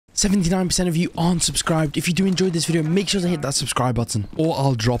79% of you aren't subscribed. If you do enjoy this video, make sure to hit that subscribe button, or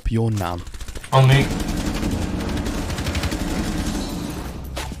I'll drop your nan. On me.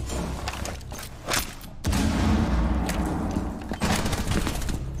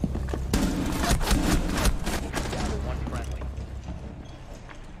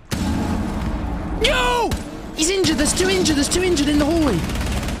 Yo! He's injured. There's two injured. There's two injured in the hallway.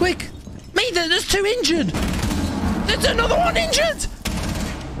 Quick. Mate, there's two injured. There's another one injured.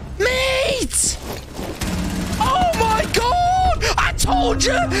 Mate! Oh my god! I told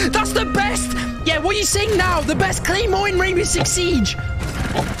you! That's the best! Yeah, what are you saying now? The best Claymore in Rainbow Six Siege!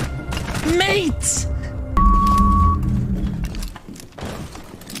 Mate!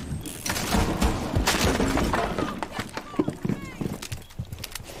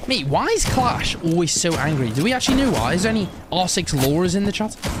 Mate, why is Clash always so angry? Do we actually know why? Is there any R6 lorers in the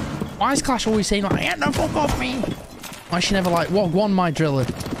chat? Why is Clash always saying like, get the fuck off me? Why is she never like, what, one my driller?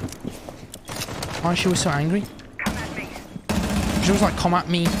 Why is she always so angry? Come at me. She was like, come at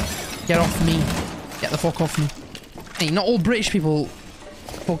me, get off me, get the fuck off me. Hey, not all British people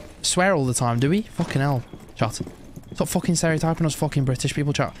swear all the time, do we? Fucking hell, chat. Stop fucking stereotyping us fucking British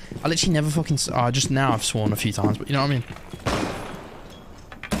people, chat. I literally never fucking... just now I've sworn a few times, but you know what I mean?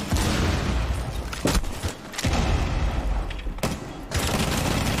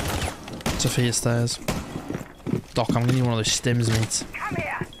 Sophia stairs. Doc, I'm gonna need one of those stims, mate. Come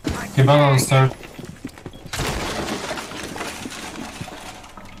here. Keep on the stairs.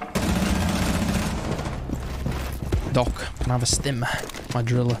 Doc, can I have a stim? My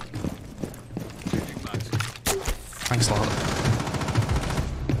driller. Thanks a lot.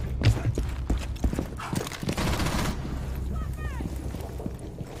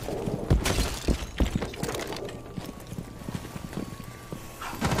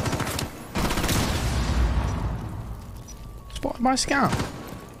 Spotted by scan.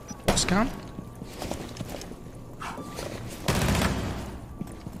 What scan?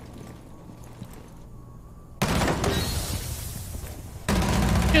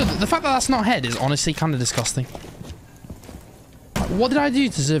 You know, the fact that that's not head is honestly kind of disgusting. Like, what did I do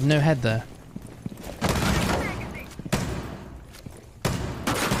to deserve no head there?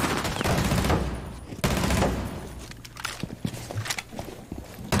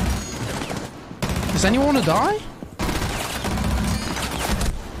 Does anyone want to die?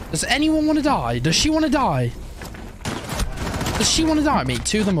 Does anyone want to die? Does she want to die? Does she want to die? Mate,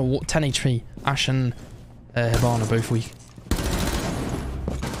 two of them are 10 HP. Ash and Hibana both weak.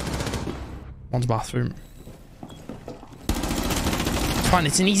 One's bathroom. It's fine,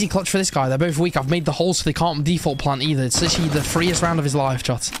 it's an easy clutch for this guy. They're both weak. I've made the hole so they can't default plant either. It's literally the freest round of his life,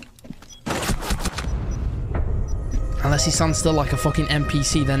 chat. Unless he stands still like a fucking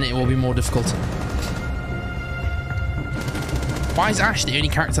NPC, then it will be more difficult. Why is Ash the only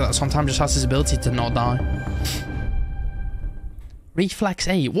character that sometimes just has his ability to not die? Reflex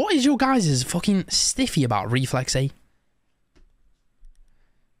A. What is your guys' fucking stiffy about Reflex A?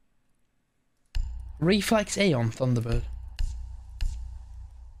 Reflex A on Thunderbird.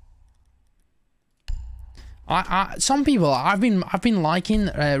 Some people I've been liking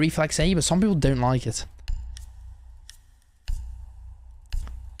Reflex A, but some people don't like it.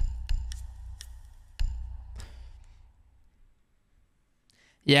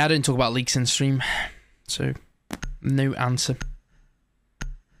 Yeah, I don't talk about leaks in stream, so no answer.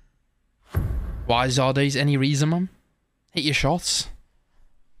 Why Zardo's any reason, man? Hit your shots.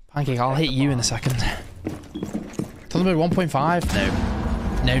 Pancake, I'll hit you in a second. Thunderbird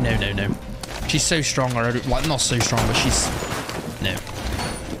 1.5? No. No. She's so strong already. Like, not so strong, but she's... No.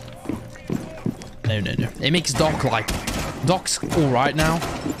 No. It makes Doc, like... Doc's alright now.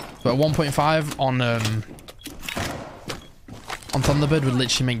 But 1.5 on Thunderbird would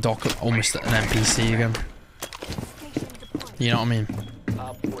literally make Doc almost an NPC again. You know what I mean?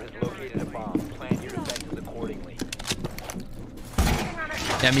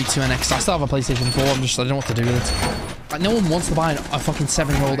 Yeah, me too, NX. I still have a PlayStation 4, I don't know what to do with it. Like, no one wants to buy a fucking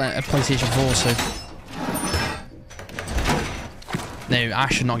 7-year-old PlayStation 4, so... No,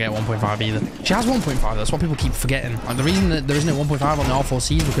 Ash should not get 1.5 either. She has 1.5, that's what people keep forgetting. Like, the reason that there is no 1.5 on the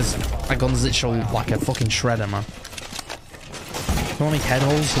R4C is because that gun's literally like a fucking shredder, man. You want to make head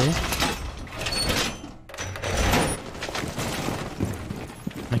holes here?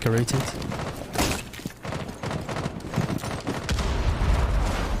 Make a rotate.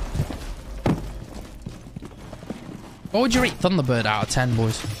 What would you rate Thunderbird out of 10,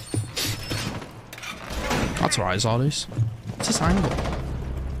 boys? That's alright, Zardos. What's this angle?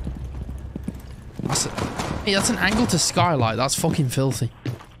 Hey, that's an angle to skylight. That's fucking filthy.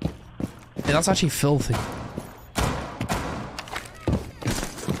 Hey, that's actually filthy.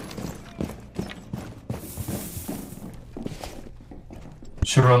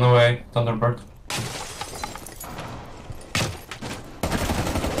 Should run away, Thunderbird.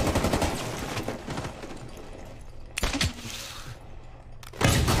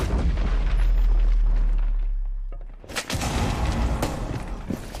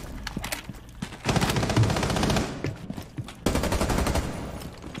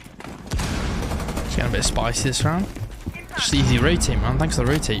 It's getting a bit spicy this round. Just easy rotate, man. Thanks for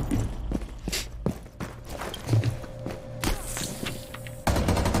the rotate.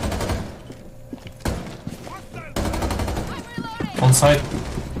 On side.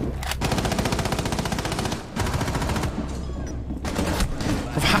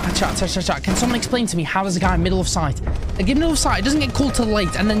 Chat. Can someone explain to me how does a guy middle of sight? Like, in middle of sight, it doesn't get called till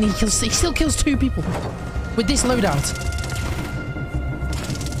late, and then he still kills 2 people with this loadout.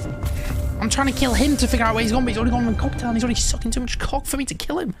 I'm trying to kill him to figure out where he's gone, but he's already gone on cocktail and he's already sucking too much cock for me to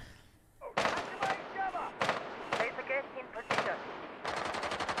kill him.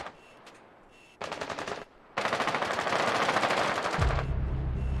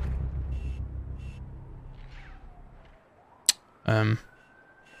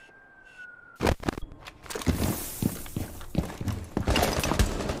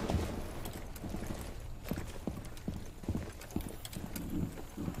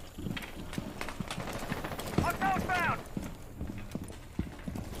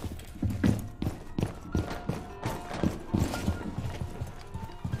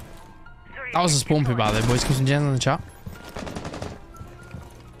 That was a spawn pit by the way, boys. Come some gens in the chat.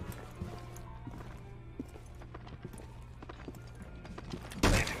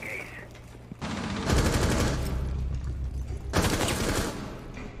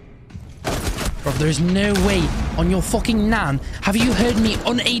 Bro, there's no way on your fucking nan have you heard me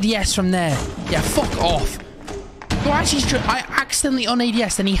on ADS from there. Yeah, fuck off. Bro, actually, I accidentally on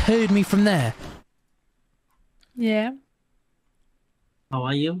ADS and he heard me from there. Yeah. How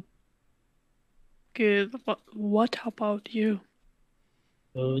are you? Good. What about you?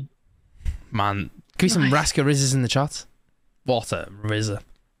 Good. Man, give me some Raska Rizzes in the chat. What a Rizzer.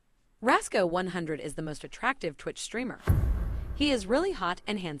 Rasco100 is the most attractive Twitch streamer. He is really hot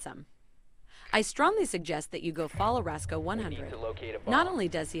and handsome. I strongly suggest that you go follow Rasco100. Not only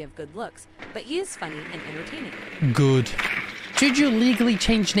does he have good looks, but he is funny and entertaining. Good. Should you legally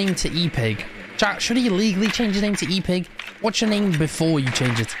change name to ePig? Chat, should he legally change his name to ePig? What's your name before you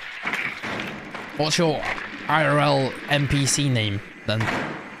change it? What's your IRL NPC name then? Your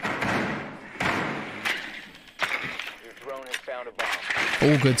drone has found a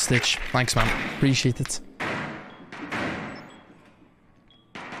bomb. All good, Stitch. Thanks, man. Appreciate it.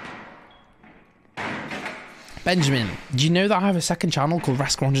 Benjamin, do you know that I have a second channel called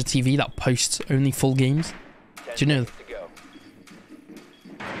Rascal100 TV that posts only full games? Do you know?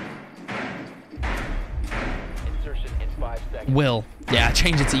 Will. Yeah,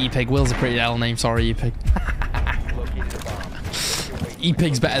 change it to ePig. Will's a pretty L name. Sorry, ePig.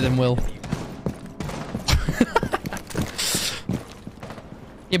 ePig's better than Will.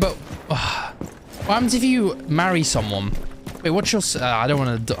 Yeah, but what happens if you marry someone? Wait, what's your... I don't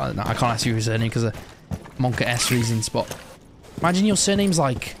want to... I can't ask you your surname because of Monka S reasons, but imagine your surname's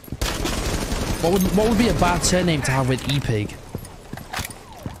like... What would be a bad surname to have with ePig?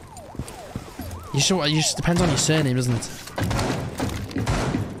 It just depends on your surname, doesn't it?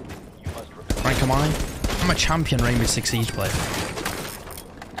 Rank am I? I'm a champion Rainbow Six Siege player.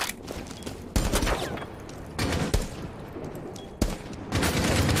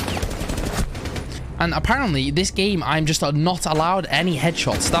 And apparently, this game, I'm just not allowed any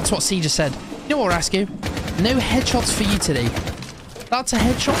headshots. That's what Siege just said. You know what, Rasco? No headshots for you today. That's a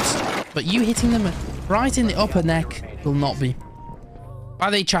headshot, but you hitting them right in the upper neck will not be. By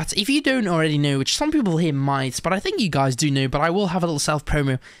the way, chat, if you don't already know, which some people here might, but I think you guys do know, but I will have a little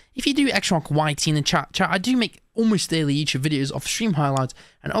self-promo. If you do Xrock YT in the chat, I do make almost daily YouTube videos of stream highlights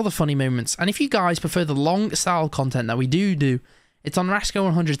and other funny moments. And if you guys prefer the long style content that we do, it's on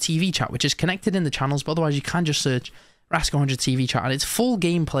Rasco100 TV chat, which is connected in the channels, but otherwise you can just search Rasco100 TV chat, and it's full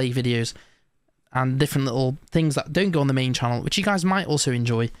gameplay videos and different little things that don't go on the main channel, which you guys might also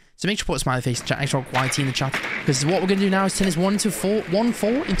enjoy. So make sure to put a smiley face in chat, Xrock YT in the chat, because what we're going to do now is turn this 1 into 4,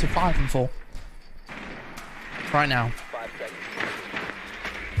 1-4 into 5 and 4. Right now.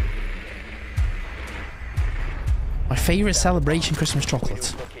 My favourite celebration Christmas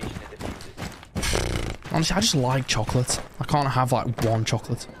chocolate. Honestly, I just like chocolate. I can't have like one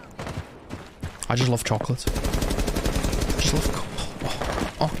chocolate. I just love chocolate. Just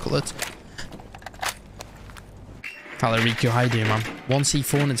love chocolate. Hello Riku, how you doing, man?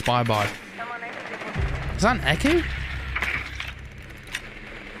 1C4 and it's bye-bye. Is that an echo?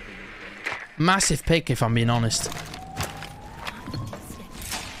 Massive pick, if I'm being honest.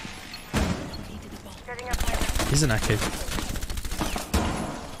 is an echo.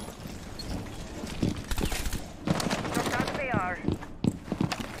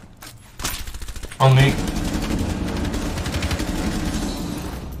 On me.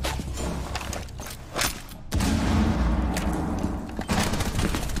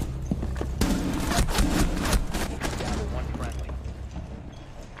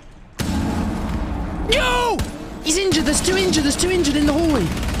 Yo! He's injured. There's two injured. There's two injured in the hallway.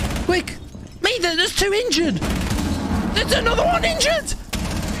 Quick. Mate, there's two injured. There's another one injured.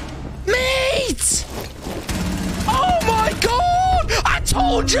 Mate! Oh my god! I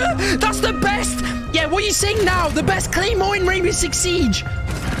told you! That's the best! Yeah, what are you saying now? The best Claymore in Rainbow Six Siege!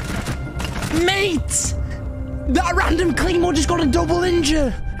 Mate! That random Claymore just got a double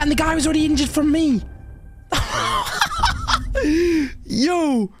injure! And the guy was already injured from me!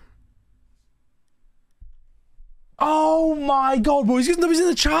 Yo! Oh my god, boys! Nobody's in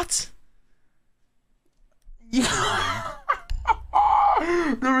the chat!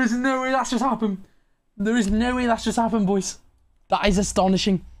 There is no way that's just happened. There is no way that's just happened, boys. That is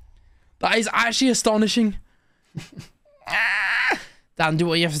astonishing. That is actually astonishing. Dan, do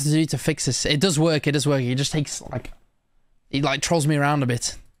what you have to do to fix this. It does work, it does work. It just takes, like... It, like, trolls me around a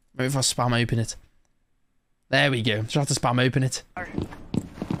bit. Maybe if I spam open it. There we go. Just have to spam open it.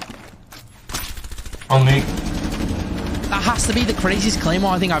 On me. That has to be the craziest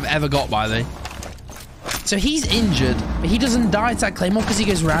Claymore I think I've ever got, by the way. So he's injured, but he doesn't die to that Claymore because he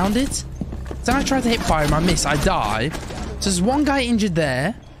goes round it. Then I try to hip fire him, I miss, I die. So there's one guy injured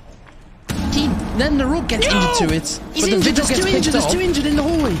there. Then the Rook gets injured to it. He's but injured, the Vigil gets picked up. There's two injured in the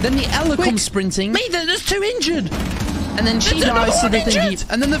hallway. Then the Ella comes sprinting. Mate, there's two injured. And then she dies, so they think he...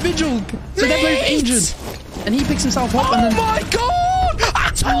 And then the Vigil... So they're both injured. And he picks himself up and then... Oh my god!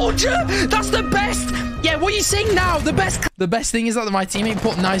 I told you! That's the best! Yeah, what are you saying now? The best thing is that my teammate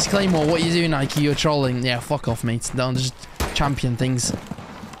put nice Claymore. What are you doing, Nike? You're trolling. Yeah, fuck off, mate. Don't just champion things.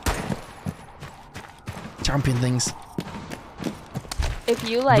 Champion things. If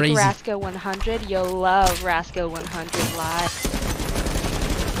you like Crazy. Rasco 100, you'll love Rasco 100 Live.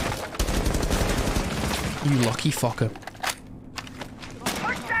 You lucky fucker.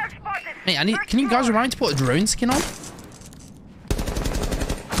 Hey, can you guys remind me to put a drone skin on?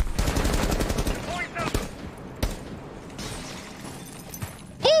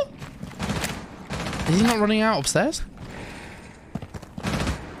 Oh! Is he not running out upstairs?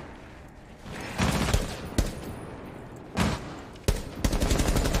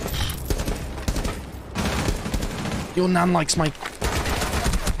 Your nan likes my...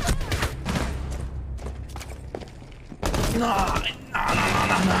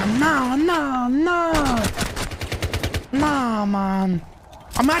 No, man.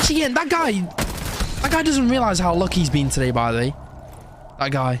 I'm actually getting... That guy doesn't realize how lucky he's been today, by the way.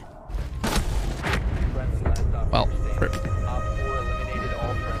 That guy. Well, rip.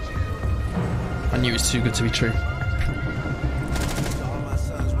 I knew it was too good to be true.